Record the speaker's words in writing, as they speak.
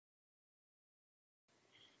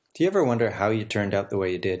Do you ever wonder how you turned out the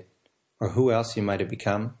way you did, or who else you might have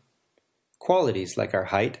become? Qualities like our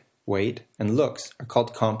height, weight, and looks are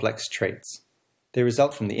called complex traits. They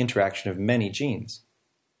result from the interaction of many genes.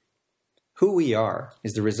 Who we are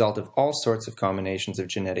is the result of all sorts of combinations of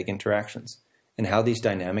genetic interactions, and how these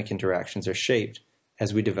dynamic interactions are shaped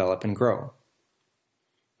as we develop and grow.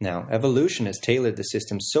 Now, evolution has tailored the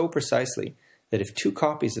system so precisely that if two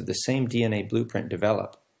copies of the same DNA blueprint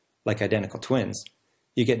develop, like identical twins,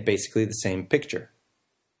 you get basically the same picture.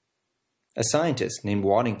 A scientist named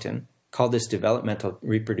Waddington called this developmental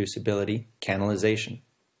reproducibility canalization.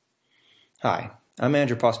 Hi, I'm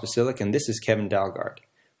Andrew Pospisilek, and this is Kevin Dalgaard.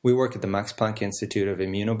 We work at the Max Planck Institute of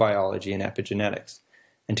Immunobiology and Epigenetics,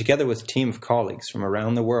 and together with a team of colleagues from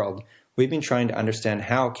around the world, we've been trying to understand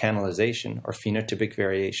how canalization or phenotypic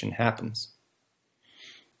variation happens.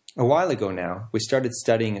 A while ago now, we started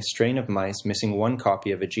studying a strain of mice missing one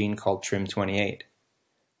copy of a gene called TRIM28.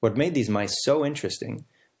 What made these mice so interesting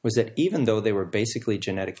was that even though they were basically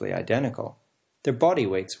genetically identical, their body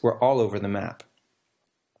weights were all over the map.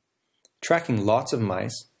 Tracking lots of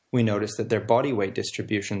mice, we noticed that their body weight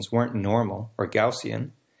distributions weren't normal or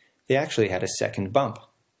Gaussian, they actually had a second bump.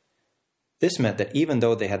 This meant that even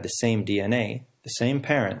though they had the same DNA, the same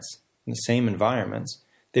parents, and the same environments,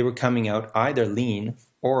 they were coming out either lean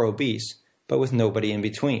or obese, but with nobody in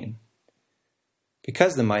between.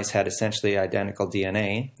 Because the mice had essentially identical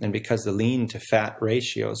DNA, and because the lean to fat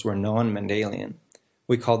ratios were non-Mendelian,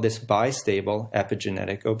 we called this bistable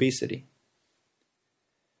epigenetic obesity.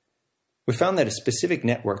 We found that a specific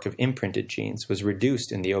network of imprinted genes was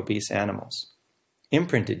reduced in the obese animals.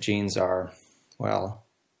 Imprinted genes are, well,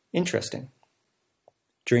 interesting.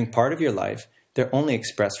 During part of your life, they're only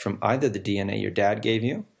expressed from either the DNA your dad gave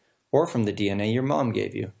you or from the DNA your mom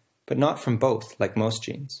gave you, but not from both like most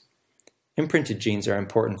genes. Imprinted genes are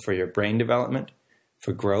important for your brain development,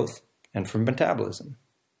 for growth, and for metabolism.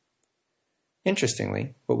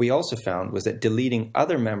 Interestingly, what we also found was that deleting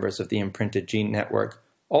other members of the imprinted gene network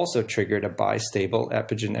also triggered a bistable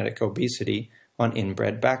epigenetic obesity on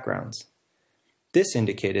inbred backgrounds. This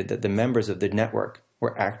indicated that the members of the network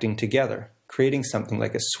were acting together, creating something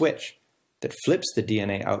like a switch that flips the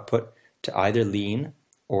DNA output to either lean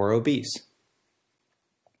or obese.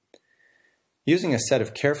 Using a set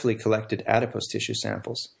of carefully collected adipose tissue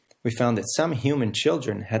samples, we found that some human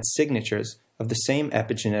children had signatures of the same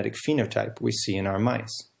epigenetic phenotype we see in our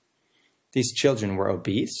mice. These children were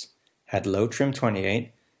obese, had low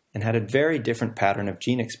TRIM28, and had a very different pattern of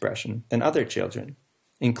gene expression than other children,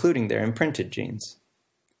 including their imprinted genes.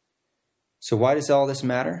 So why does all this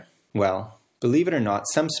matter? Well, believe it or not,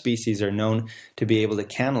 some species are known to be able to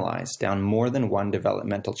canalize down more than one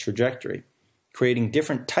developmental trajectory, creating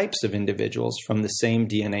different types of individuals from the same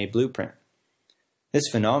DNA blueprint. This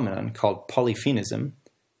phenomenon, called polyphenism,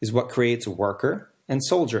 is what creates worker and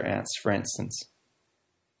soldier ants, for instance.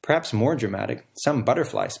 Perhaps more dramatic, some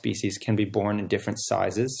butterfly species can be born in different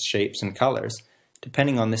sizes, shapes, and colors,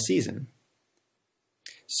 depending on the season.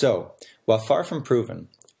 So, while far from proven,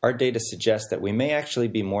 our data suggests that we may actually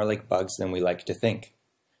be more like bugs than we like to think,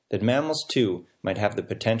 that mammals too might have the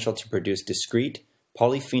potential to produce discrete,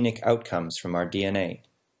 polyphenic outcomes from our DNA.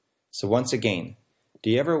 So once again, do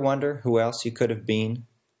you ever wonder who else you could have been?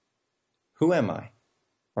 Who am I?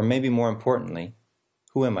 Or maybe more importantly,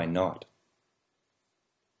 who am I not?